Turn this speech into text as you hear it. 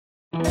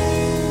Welcome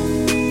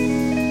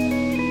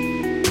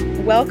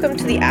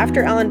to the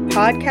AfterEllen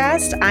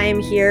Podcast. I am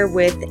here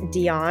with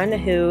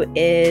Deon, who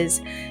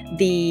is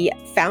the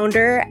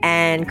founder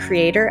and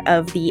creator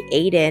of the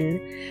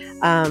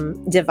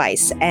Aiden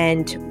device.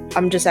 And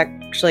I'm just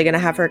actually going to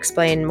have her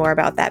explain more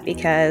about that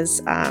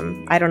because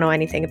I don't know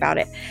anything about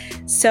it.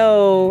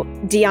 So,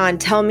 Deon,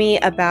 tell me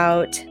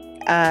about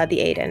the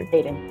Aiden.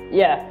 Aiden,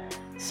 yeah.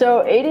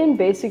 So Aiden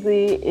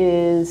basically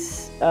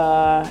is,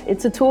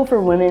 it's a tool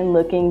for women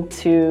looking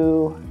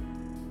to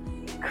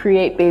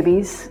create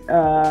babies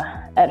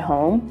at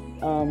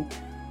home.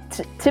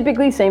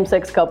 Typically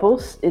same-sex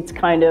couples, it's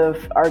kind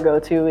of our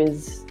go-to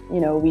is,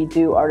 we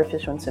do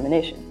artificial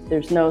insemination.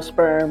 There's no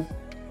sperm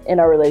in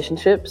our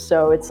relationship,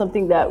 so it's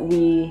something that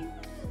we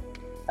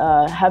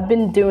have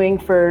been doing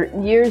for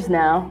years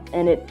now,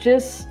 and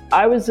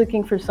I was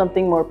looking for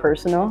something more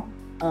personal,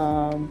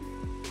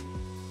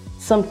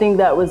 something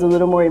that was a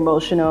little more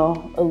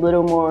emotional, a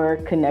little more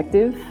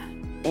connective,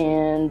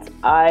 and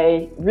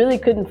I really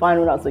couldn't find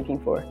what I was looking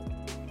for.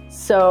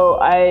 So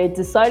I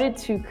decided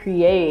to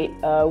create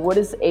what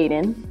is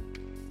Aiden,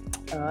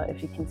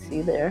 if you can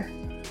see there,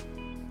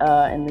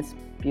 in this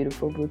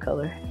beautiful blue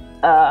color.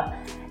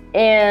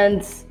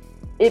 And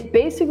it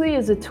basically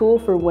is a tool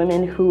for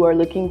women who are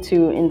looking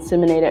to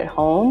inseminate at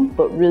home,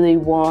 but really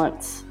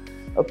want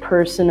a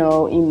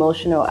personal,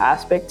 emotional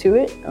aspect to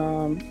it.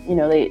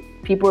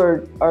 People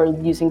are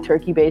using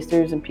turkey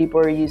basters, and people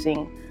are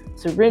using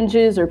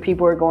syringes, or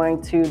people are going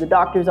to the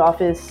doctor's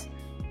office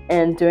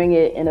and doing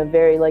it in a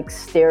very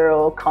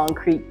sterile,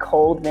 concrete,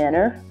 cold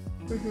manner.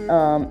 Mm-hmm.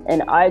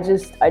 And I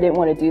didn't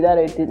want to do that.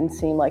 It didn't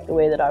seem like the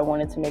way that I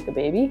wanted to make a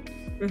baby.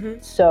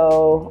 Mm-hmm.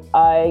 So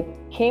I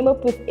came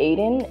up with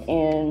Aiden,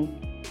 and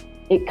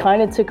it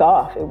kind of took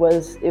off. It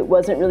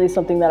wasn't really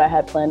something that I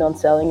had planned on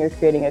selling or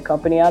creating a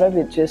company out of.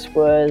 It just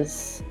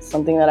was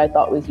something that I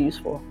thought was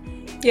useful.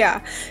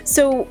 Yeah.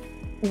 So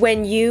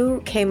when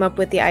you came up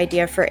with the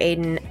idea for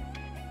Aiden,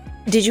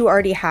 did you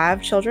already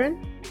have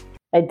children?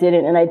 I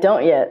didn't, and I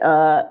don't yet.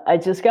 I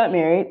just got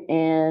married,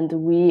 and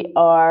we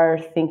are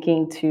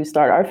thinking to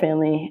start our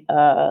family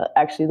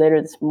actually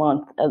later this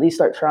month, at least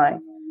start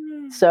trying.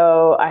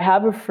 So I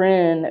have a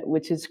friend,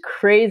 which is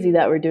crazy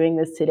that we're doing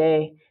this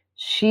today.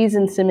 She's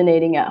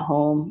inseminating at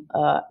home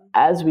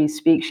as we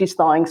speak. She's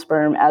thawing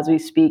sperm as we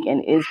speak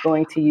and is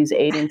going to use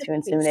Aiden to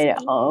inseminate at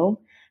home.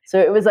 So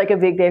it was a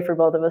big day for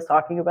both of us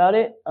talking about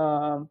it.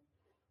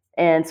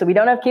 And so we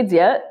don't have kids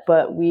yet,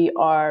 but we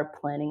are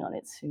planning on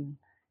it soon.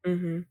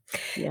 Mm-hmm.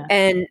 Yeah.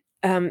 And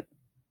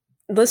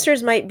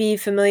listeners might be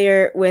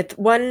familiar with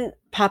one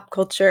pop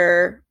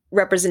culture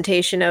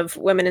representation of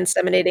women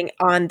inseminating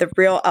on The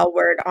Real L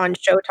Word on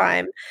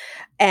Showtime.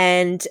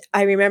 And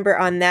I remember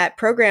on that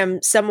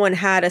program, someone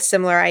had a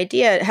similar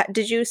idea.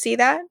 Did you see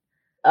that?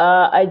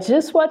 I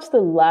just watched the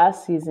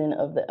last season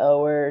of the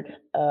L Word.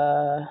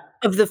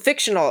 Of the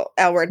fictional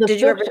L Word.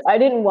 Did you ever? I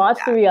didn't watch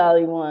the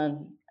reality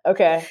one.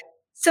 Okay.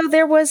 So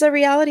there was a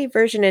reality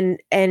version,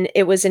 and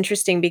it was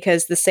interesting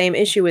because the same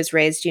issue was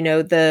raised.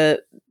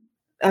 The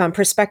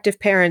prospective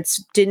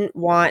parents didn't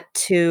want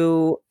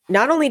to.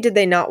 Not only did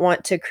they not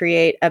want to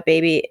create a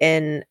baby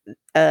in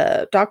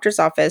a doctor's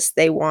office,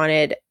 they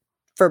wanted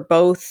for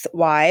both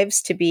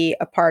wives to be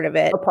a part of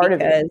it.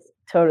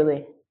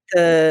 Totally.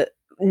 The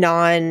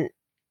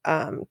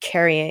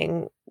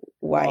non-carrying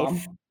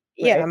wife,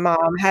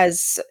 mom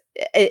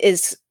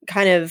is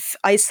kind of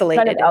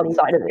isolated, kind of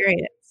outside of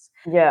it.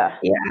 Yeah,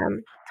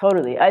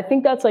 totally. I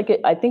think that's a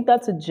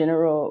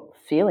general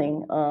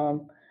feeling.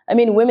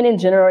 Women in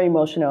general are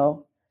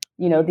emotional.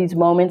 These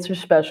moments are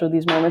special.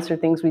 These moments are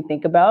things we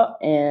think about.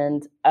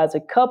 And as a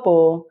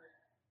couple,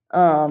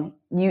 you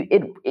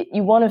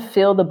want to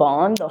feel the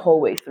bond the whole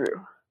way through.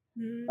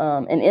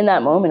 Mm-hmm. And in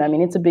that moment,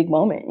 it's a big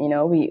moment.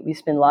 We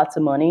spend lots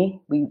of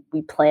money. We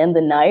plan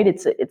the night.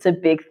 It's a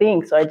big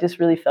thing. So I just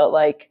really felt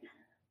like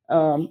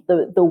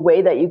the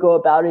way that you go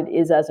about it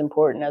is as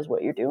important as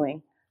what you're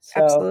doing.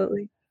 So,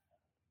 absolutely.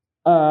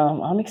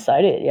 I'm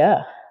excited.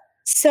 Yeah.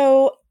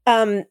 So,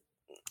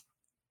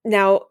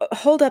 now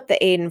hold up the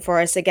Aiden for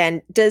us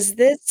again. Does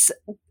this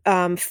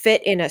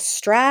fit in a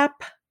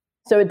strap?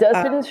 So it does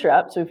fit in a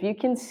strap. So if you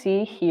can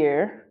see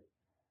here,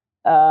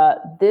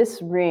 this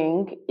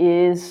ring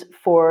is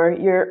for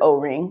your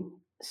O-ring.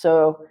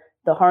 So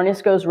the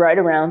harness goes right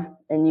around,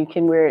 and you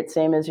can wear it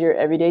same as your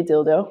everyday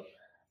dildo.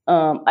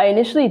 I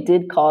initially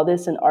did call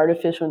this an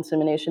artificial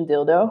insemination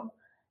dildo.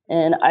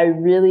 And I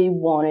really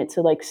wanted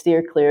to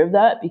steer clear of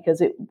that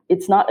because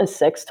it's not a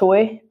sex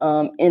toy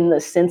in the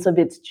sense of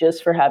it's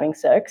just for having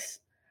sex.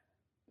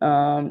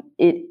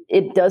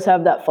 It does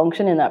have that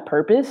function and that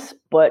purpose,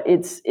 but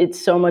it's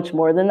so much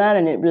more than that,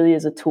 and it really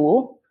is a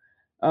tool.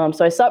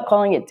 So I stopped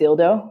calling it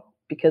dildo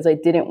because I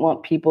didn't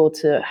want people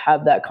to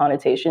have that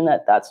connotation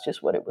that that's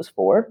just what it was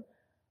for.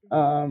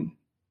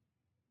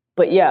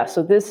 But yeah,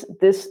 so this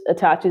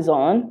attaches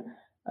on.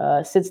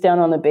 Sits down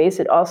on the base.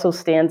 It also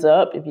stands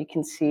up. If you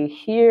can see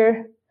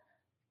here,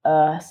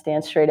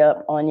 stands straight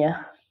up on you.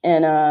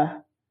 And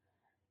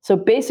So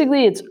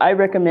basically, I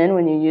recommend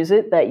when you use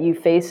it that you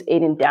face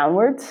Aiden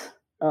downwards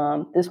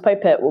This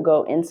pipette will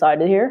go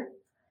inside of here.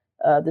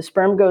 The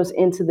sperm goes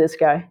into this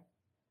guy.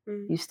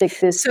 You stick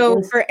this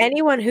So for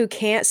anyone who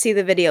can't see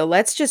the video,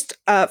 let's just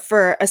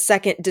for a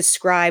second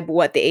describe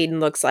what the Aiden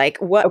looks like.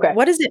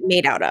 What is it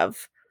made out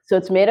of? So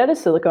it's made out of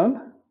silicone.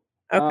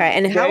 Okay.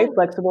 And very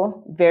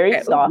flexible,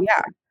 very soft.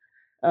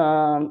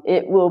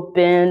 It will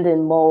bend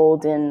and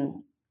mold,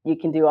 and you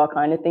can do all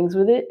kind of things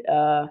with it.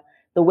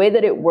 The way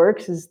that it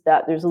works is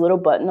that there's a little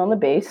button on the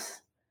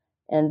base,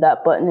 and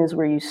that button is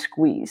where you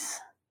squeeze.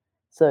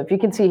 So if you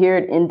can see here,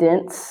 it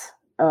indents.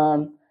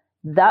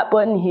 That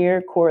button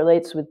here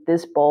correlates with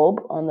this bulb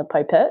on the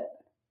pipette.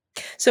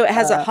 So it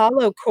has a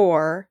hollow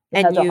core.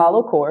 It has a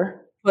hollow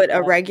core. Put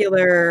a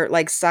regular,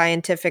 like,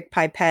 scientific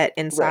pipette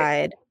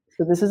inside. Right.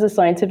 So this is a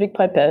scientific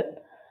pipette.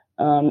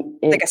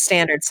 Like a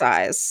standard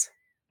size.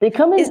 They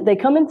come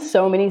in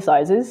so many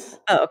sizes.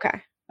 Oh,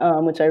 okay.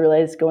 Which I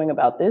realized going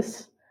about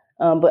this.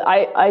 But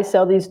I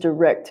sell these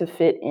direct to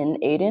fit in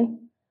Aiden.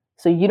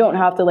 So you don't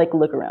have to like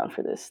look around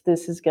for this.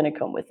 This is going to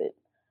come with it.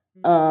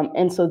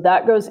 And so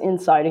that goes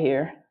inside of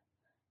here.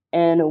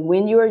 And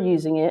when you are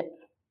using it,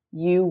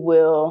 you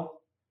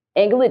will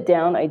angle it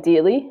down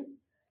ideally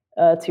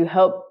to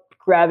help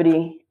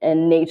gravity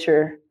and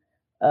nature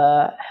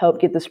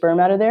help get the sperm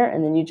out of there.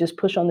 And then you just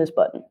push on this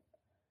button.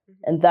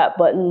 And that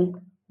button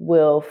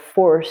will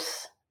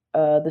force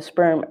the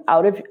sperm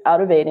out of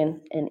Aiden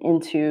and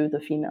into the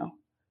female.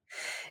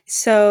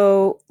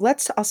 So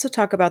let's also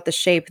talk about the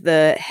shape.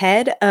 The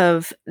head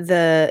of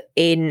the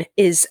Aiden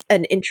is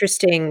an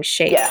interesting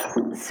shape. Yeah.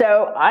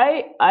 So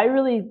I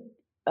really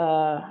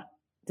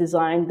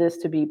designed this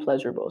to be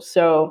pleasurable.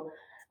 So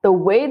the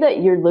way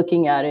that you're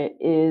looking at it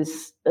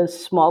is a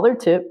smaller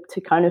tip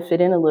to kind of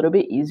fit in a little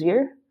bit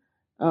easier.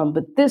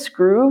 But this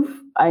groove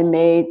I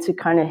made to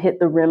kind of hit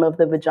the rim of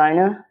the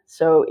vagina.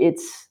 So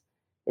it's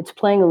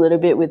playing a little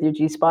bit with your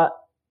G-spot.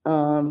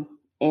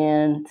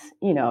 And,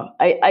 you know,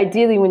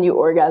 ideally when you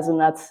orgasm,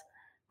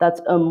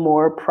 that's a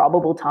more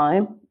probable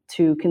time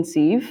to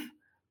conceive.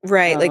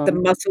 Right. Like the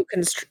muscle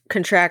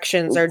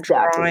contractions are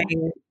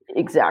drawing.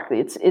 Exactly.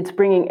 It's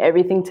bringing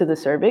everything to the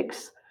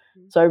cervix.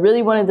 So I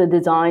really wanted the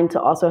design to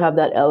also have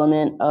that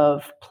element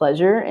of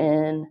pleasure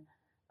and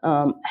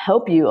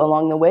help you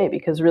along the way,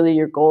 because really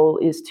your goal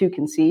is to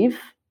conceive.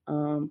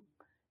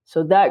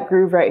 So that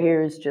groove right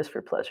here is just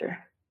for pleasure.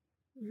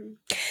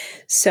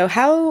 So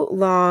how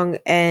long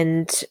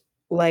and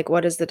like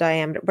what is the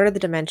diameter? What are the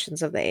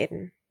dimensions of the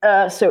Aiden?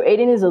 So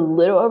Aiden is a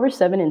little over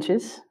 7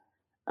 inches,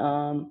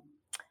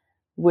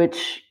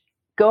 which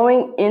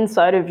going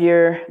inside of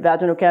your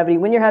vaginal cavity,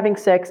 when you're having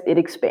sex, it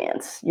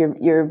expands.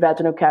 Your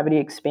vaginal cavity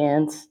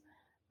expands.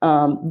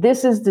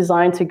 This is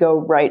designed to go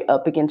right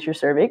up against your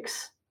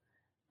cervix.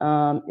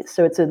 So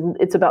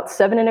it's about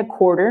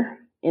 7¼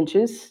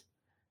 inches.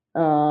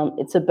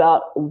 It's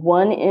about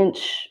 1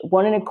 inch,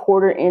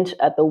 1¼ inch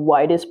at the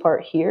widest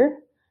part here.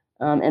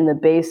 And the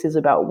base is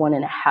about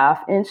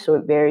 1½ inch. So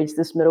it varies.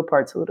 This middle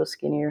part's a little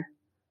skinnier.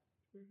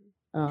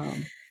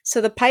 So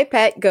the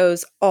pipette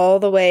goes all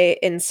the way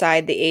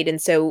inside the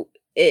Aiden. So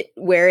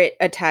where it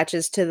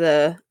attaches to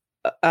the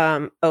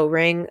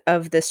O-ring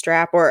of the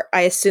strap, or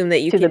I assume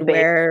that you can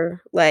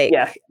wear like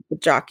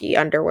jockey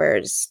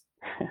underwears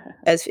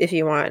as if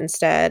you want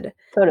instead.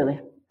 Totally.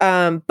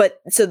 But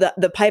so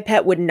the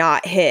pipette would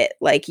not hit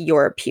like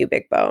your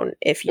pubic bone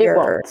if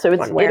you're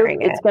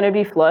wearing it. It's going to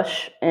be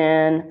flush,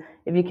 and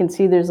if you can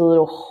see, there's a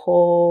little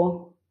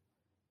hole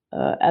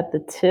at the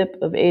tip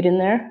of Aiden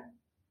there.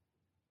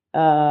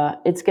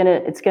 It's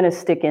gonna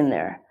stick in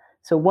there.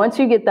 So once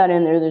you get that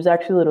in there, there's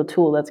actually a little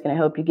tool that's going to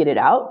help you get it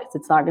out, because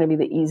it's not going to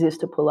be the easiest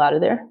to pull out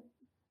of there.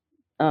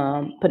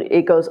 But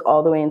it goes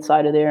all the way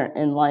inside of there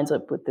and lines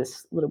up with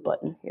this little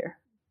button here.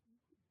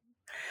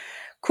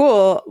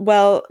 Cool.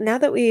 Well, now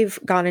that we've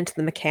gone into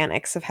the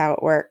mechanics of how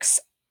it works,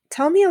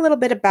 tell me a little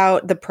bit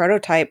about the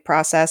prototype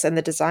process and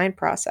the design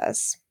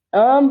process.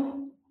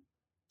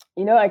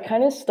 You know, I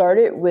kind of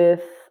started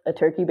with a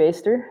turkey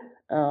baster.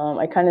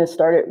 I kind of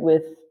started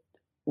with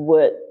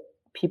what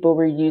people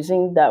were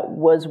using that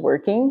was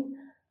working.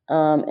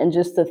 And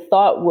just the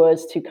thought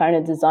was to kind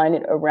of design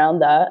it around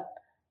that,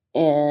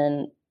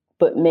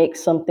 but make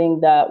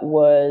something that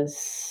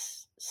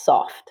was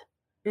soft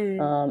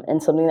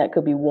and something that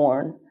could be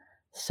worn.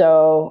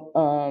 So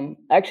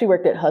I actually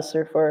worked at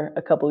Hustler for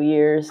a couple of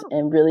years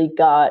and really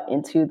got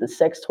into the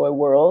sex toy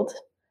world.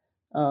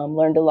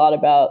 Learned a lot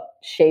about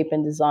shape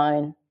and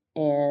design.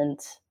 And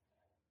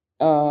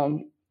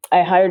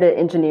I hired an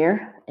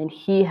engineer, and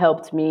he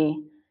helped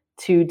me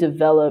to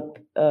develop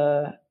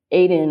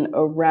Aiden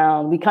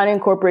around. We kind of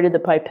incorporated the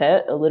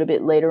pipette a little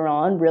bit later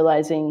on,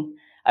 realizing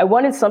I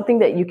wanted something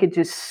that you could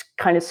just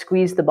kind of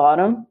squeeze the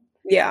bottom.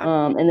 Yeah.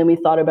 And then we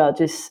thought about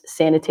just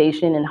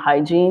sanitation and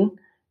hygiene,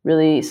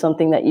 really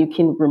something that you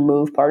can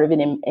remove part of it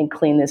and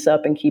clean this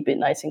up and keep it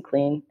nice and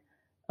clean.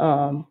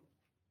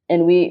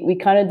 And we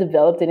kind of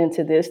developed it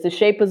into this. The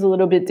shape was a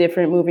little bit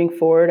different moving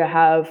forward. I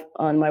have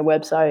on my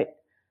website,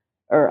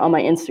 or on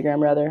my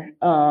Instagram rather,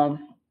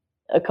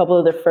 a couple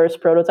of the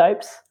first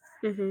prototypes.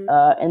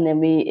 And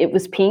then it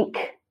was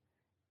pink,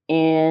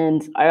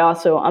 And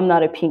I'm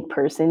not a pink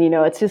person,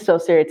 it's just so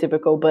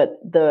stereotypical, but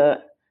the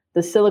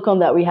silicone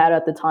that we had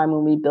at the time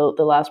when we built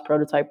the last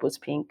prototype was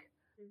pink.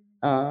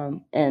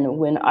 And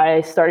when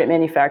I started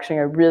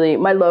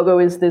manufacturing, my logo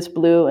is this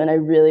blue, and I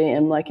really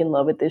am like in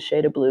love with this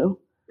shade of blue.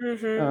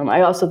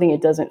 I also think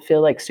it doesn't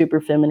feel like super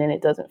feminine.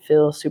 It doesn't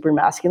feel super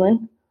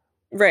masculine.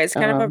 Right. It's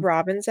kind of a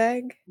robin's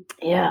egg.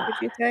 Yeah. Would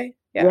you say?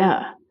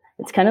 Yeah.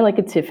 It's kind of like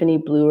a Tiffany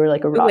blue or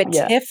like a robin.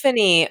 Yeah.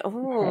 Tiffany.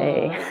 Oh,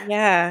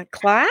 yeah.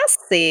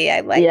 Classy.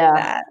 I like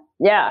that.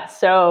 Yeah.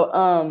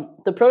 So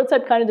the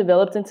prototype kind of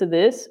developed into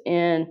this,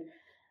 and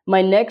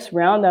my next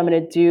round, I'm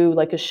going to do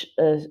like a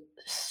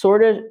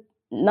sort of,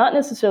 not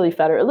necessarily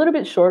fatter, a little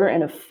bit shorter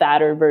and a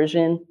fatter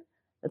version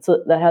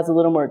that has a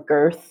little more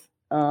girth,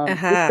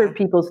 just for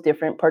people's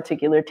different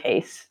particular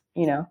tastes,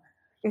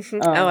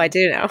 Oh, I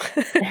do know.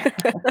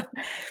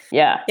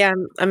 Yeah. Yeah,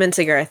 I'm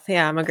into girth.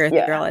 Yeah, I'm a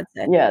girthy girl, I'd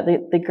say. Yeah,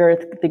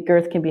 the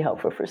girth can be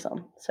helpful for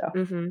some.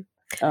 So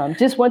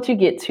just once you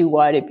get too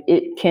wide,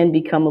 it can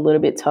become a little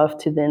bit tough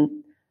to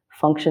then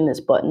function this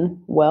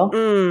button well.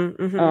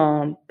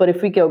 But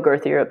if we go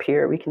girthier up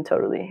here, we can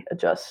totally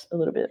adjust a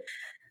little bit.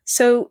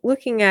 So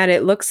looking at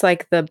it, looks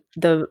like the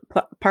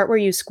part where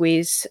you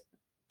squeeze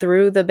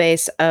through the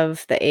base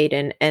of the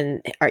Aiden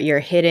and you're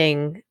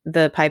hitting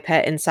the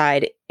pipette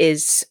inside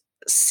is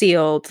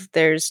sealed.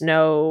 There's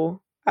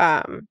no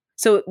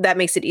so that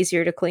makes it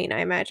easier to clean,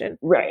 I imagine.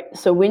 Right.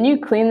 So when you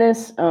clean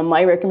this,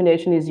 my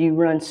recommendation is you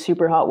run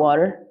super hot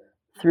water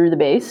through the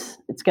base.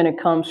 It's going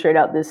to come straight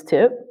out this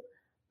tip,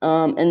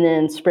 and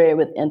then spray it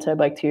with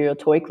antibacterial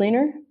toy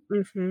cleaner.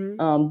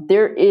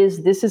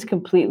 This is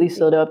completely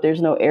sealed up.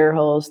 There's no air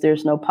holes.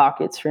 There's no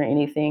pockets for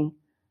anything.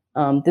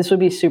 This would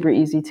be super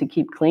easy to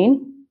keep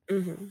clean.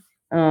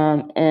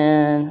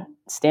 And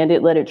stand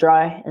it, let it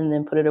dry, and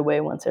then put it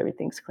away once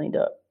everything's cleaned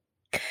up.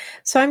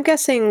 So I'm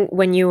guessing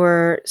when you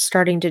were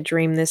starting to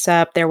dream this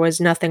up, there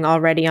was nothing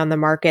already on the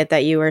market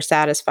that you were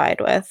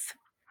satisfied with.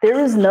 There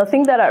was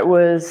nothing that I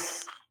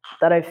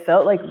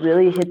felt like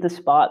really hit the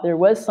spot. There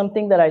was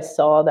something that I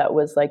saw that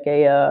was like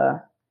it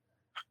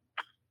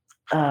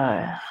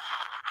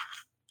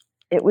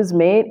was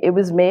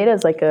made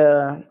as like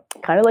a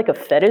kind of like a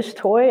fetish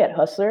toy at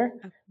Hustler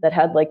that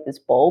had like this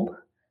bulb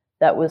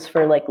that was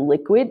for like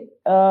liquid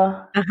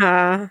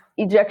ejections,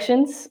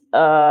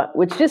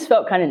 which just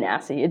felt kind of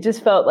nasty. It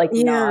just felt like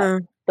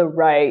not the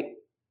right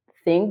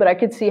thing, but I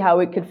could see how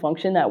it could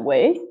function that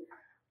way.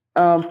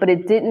 But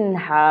it didn't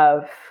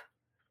have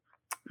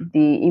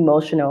the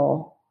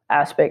emotional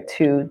aspect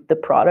to the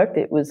product.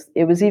 It was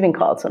even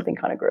called something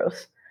kind of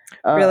gross.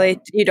 Really?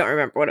 You don't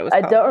remember what it was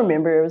called? I don't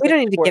remember. It was we don't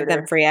need to give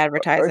them free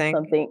advertising or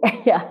something.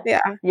 Yeah.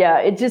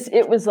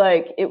 It was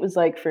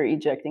like for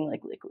ejecting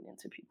like liquid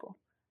into people.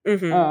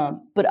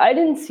 But I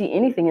didn't see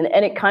anything,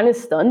 and it kind of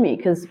stunned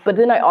me but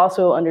then I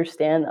also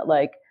understand that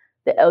like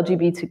the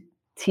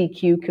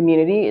LGBTQ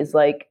community is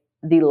like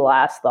the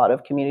last thought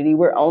of community.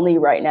 We're only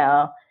right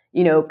now,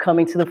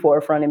 coming to the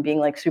forefront and being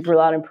like super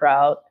loud and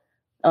proud.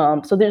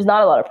 So there's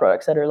not a lot of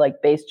products that are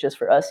like based just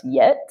for us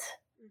yet.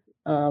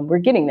 We're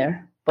getting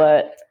there,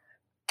 but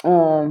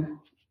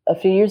a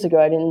few years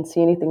ago I didn't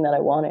see anything that I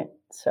wanted.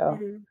 So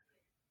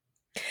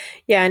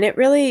yeah, and it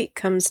really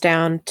comes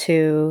down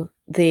to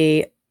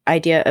the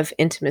idea of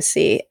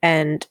intimacy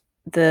and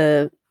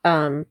the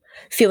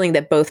feeling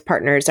that both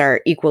partners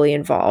are equally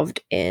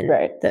involved in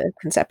the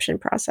conception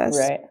process.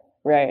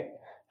 Right.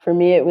 For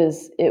me, it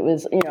was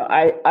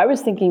I was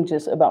thinking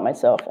just about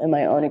myself and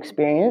my own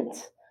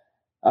experience,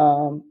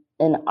 and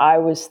I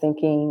was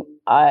thinking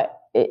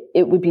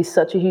it would be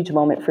such a huge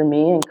moment for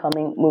me and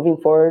moving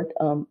forward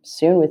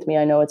soon with me.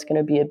 I know it's going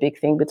to be a big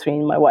thing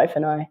between my wife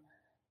and I,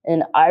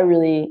 and I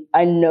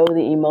know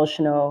the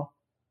emotional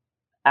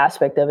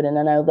aspect of it. And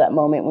I know that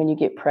moment when you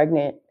get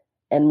pregnant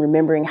and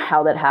remembering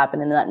how that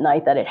happened and that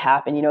night that it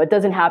happened, it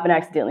doesn't happen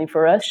accidentally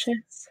for us.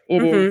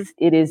 It is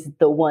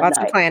the one Lots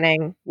night. of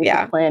planning.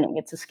 It's planning.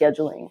 It's a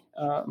scheduling.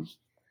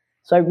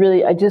 So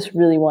I just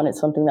really wanted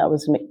something that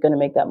was going to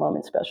make that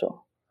moment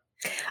special.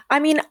 I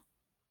mean,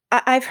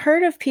 I've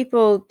heard of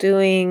people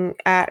doing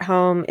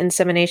at-home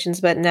inseminations,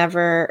 but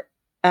never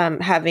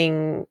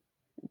having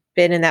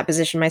been in that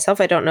position myself.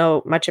 I don't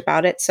know much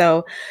about it.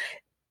 So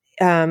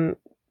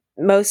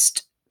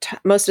most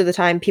of the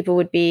time people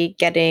would be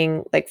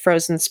getting like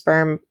frozen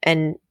sperm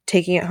and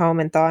taking it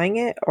home and thawing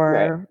it,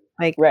 or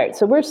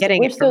so we're still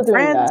doing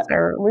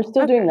that. We're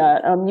still doing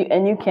that.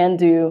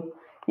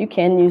 You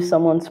can use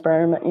someone's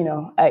sperm,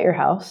 at your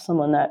house,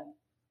 someone that,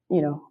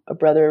 a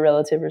brother or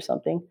relative or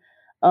something.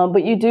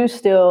 But you do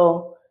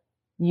still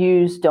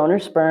use donor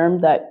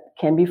sperm that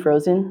can be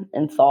frozen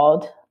and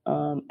thawed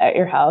at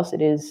your house.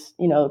 It is,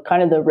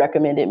 kind of the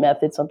recommended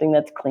method, something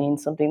that's clean,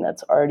 something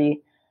that's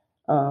already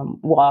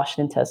washed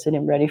and tested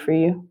and ready for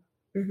you.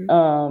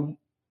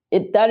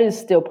 That is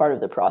still part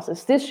of the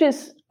process.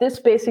 This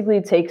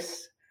basically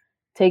takes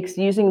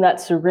using that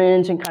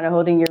syringe and kind of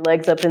holding your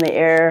legs up in the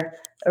air,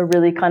 a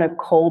really kind of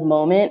cold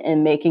moment,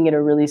 and making it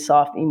a really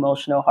soft,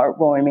 emotional,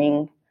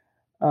 heartwarming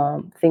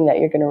thing that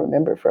you're going to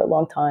remember for a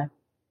long time.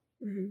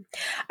 Mhm.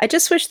 I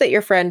just wish that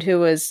your friend who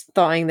was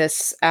thawing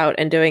this out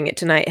and doing it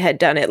tonight had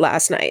done it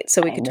last night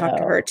so we I could talk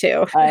to her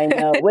know. too. I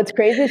know. What's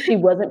crazy is she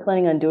wasn't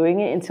planning on doing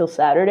it until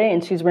Saturday,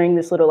 and she's wearing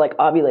this little like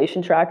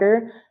ovulation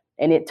tracker,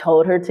 and it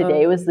told her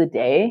today Oh, was the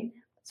day.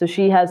 So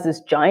she has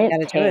this giant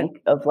gotta do it.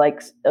 tank of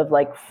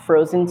like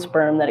frozen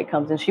sperm that it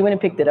comes in. She went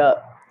and picked it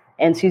up,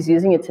 and she's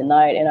using it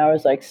tonight. And I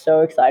was like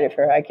so excited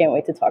for her. I can't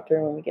wait to talk to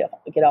her when we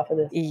get off of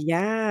this.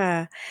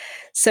 Yeah.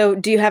 So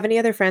do you have any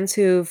other friends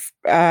who've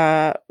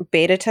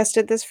beta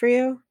tested this for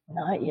you?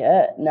 Not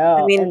yet, I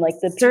no. mean, And like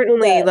the people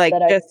certainly like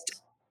that I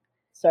just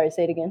sorry,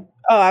 say it again.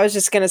 oh, I was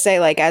just gonna say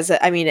like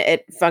I mean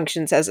it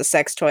functions as a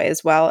sex toy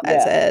as well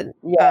as Yeah, a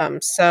yeah.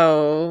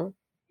 so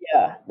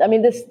Yeah, I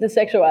mean, the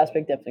sexual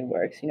aspect definitely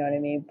works. You know what I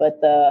mean? But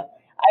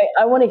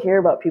I want to hear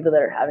about people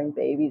that are having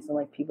babies and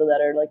like people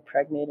that are like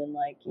pregnant and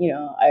like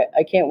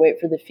I can't wait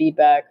for the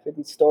feedback for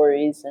these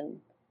stories and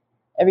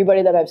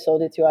everybody that I've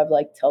sold it to. I've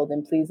like told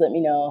them, please let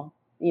me know.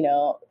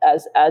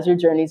 As your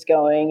journey's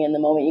going and the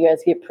moment you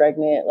guys get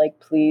pregnant, like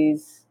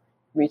please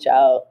reach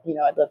out.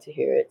 I'd love to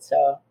hear it.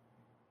 So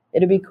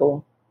it'll be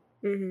cool.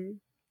 mhm.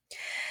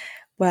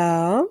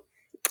 Well,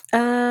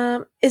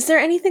 is there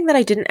anything that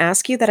I didn't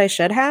ask you that I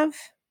should have?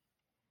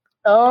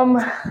 Um,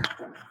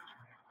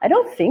 I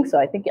don't think so.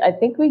 I think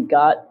we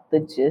got the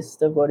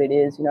gist of what it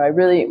is.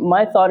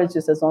 My thought is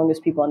just as long as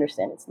people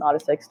understand it's not a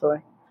sex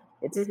toy.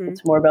 It's Mhm.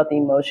 it's more about the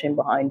emotion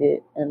behind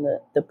it and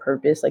the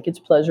purpose. Like it's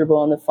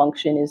pleasurable and the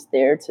function is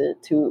there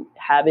to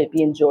have it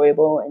be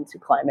enjoyable and to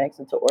climax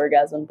and to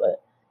orgasm,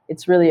 but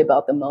it's really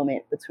about the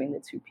moment between the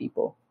two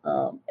people.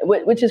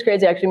 Which is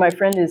crazy. Actually, my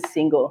friend is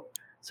single,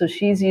 so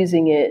she's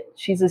using it.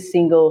 She's a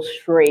single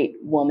straight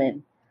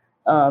woman,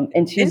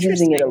 and she's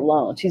using it Interesting.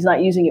 alone. She's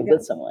not using it Yeah.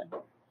 with someone.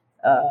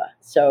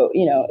 So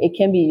it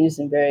can be used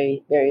in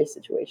very various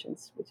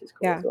situations, which is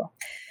cool Yeah, as well.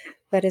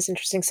 that is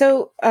interesting.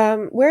 So,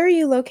 where are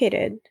you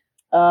located?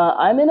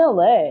 I'm in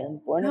LA. I'm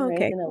born and Oh,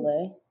 raised okay, in cool.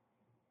 LA.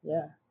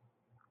 Yeah.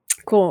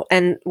 Cool.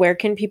 And where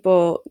can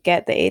people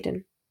get the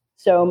Aiden?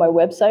 So my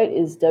website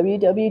is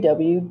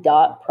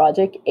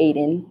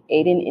www.projectaiden.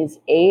 Aiden is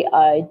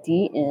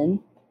AIDN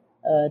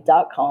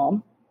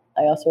 .com.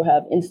 I also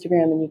have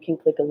Instagram, and you can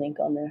click a link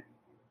on there.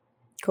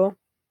 Cool.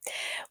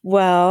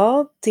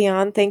 Well,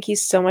 Deon, thank you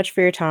so much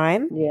for your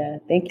time. Yeah,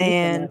 thank you so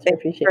And much. I thank you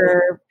appreciate it.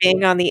 for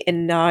being on the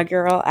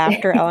inaugural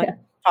After Ellen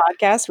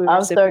podcast. We were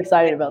I'm so super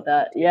excited excited. about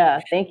that. Yeah,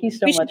 thank you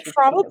so We should much for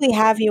thinking of probably me.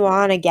 have you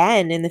on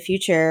again in the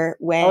future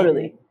when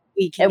Totally.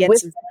 we can And get with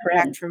some my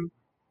feedback friend. from.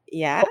 Hopefully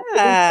Yeah.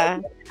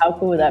 pregnant. How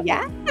cool would that be?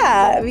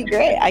 Yeah. It'd be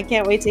great. I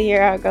can't wait to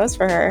hear how it goes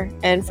for her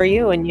and for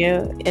you when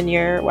you and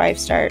your wife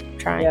start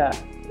trying.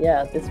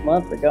 Yeah. This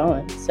month we're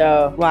going.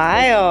 So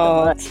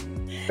Wild. thank you so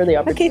much for the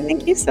opportunity. Okay,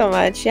 thank you so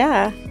much.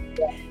 Yeah.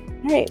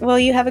 All right. Well,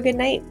 you have a good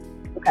night.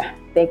 Okay.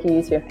 Thank you.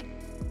 You too.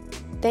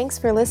 Thanks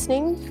for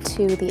listening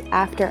to the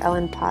After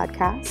Ellen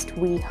podcast.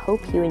 We hope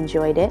you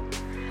enjoyed it.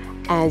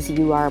 As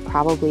you are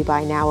probably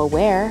by now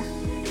aware,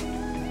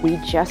 we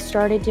just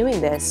started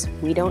doing this.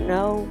 We don't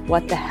know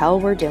what the hell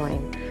we're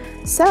doing.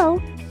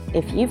 So,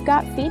 if you've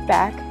got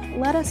feedback,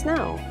 let us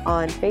know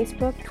on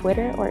Facebook,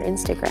 Twitter, or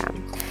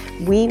Instagram.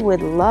 We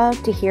would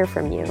love to hear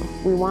from you.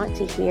 We want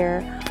to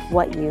hear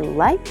what you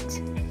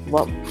liked,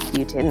 what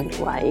you didn't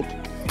like.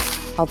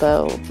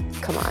 Although,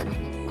 come on,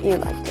 you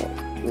liked it.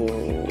 You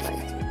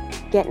liked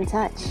it. Get in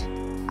touch.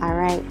 All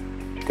right,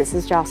 this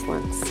is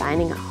Jocelyn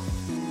signing off.